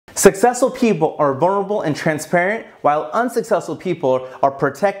Successful people are vulnerable and transparent, while unsuccessful people are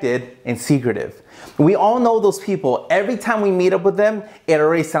protected and secretive. We all know those people. Every time we meet up with them, it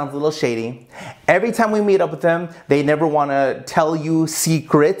already sounds a little shady. Every time we meet up with them, they never want to tell you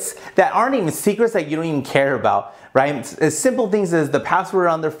secrets that aren't even secrets that you don't even care about, right? As simple things as the password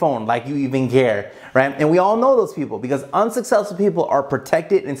on their phone, like you even care, right? And we all know those people because unsuccessful people are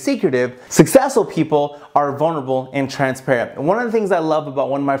protected and secretive. Successful people are vulnerable and transparent. And one of the things I love about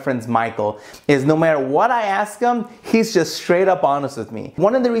one of my friends, Michael, is no matter what I ask him, he's just straight up honest with me.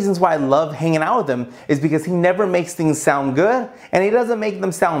 One of the reasons why I love hanging out with him is because he never makes things sound good and he doesn't make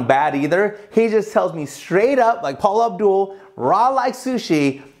them sound bad either. He just tells me straight up, like Paul Abdul, raw like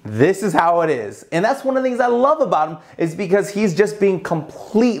sushi, this is how it is. And that's one of the things I love about him, is because he's just being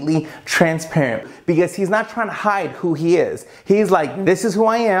completely transparent, because he's not trying to hide who he is. He's like, this is who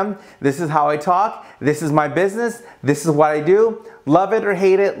I am, this is how I talk, this is my business, this is what I do. Love it or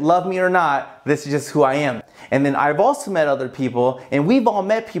hate it, love me or not, this is just who I am. And then I've also met other people, and we've all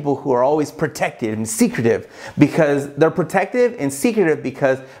met people who are always protected and secretive, because they're protective and secretive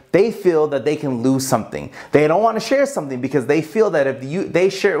because they feel that they can lose something. They don't want to share something because they feel that if they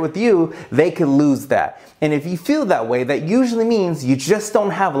share it with you, they could lose that. And if you feel that way, that usually means you just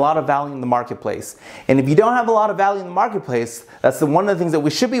don't have a lot of value in the marketplace. And if you don't have a lot of value in the marketplace, that's one of the things that we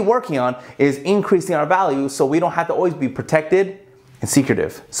should be working on, is increasing our value so we don't have to always be protected and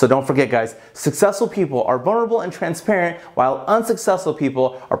secretive. So don't forget, guys, successful people are vulnerable and transparent, while unsuccessful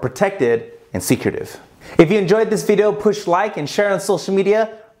people are protected and secretive. If you enjoyed this video, push like and share on social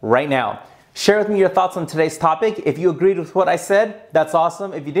media right now. Share with me your thoughts on today's topic. If you agreed with what I said, that's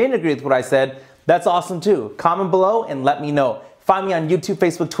awesome. If you didn't agree with what I said, that's awesome too. Comment below and let me know. Find me on YouTube,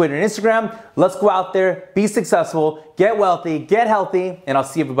 Facebook, Twitter, and Instagram. Let's go out there, be successful, get wealthy, get healthy, and I'll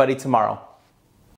see everybody tomorrow.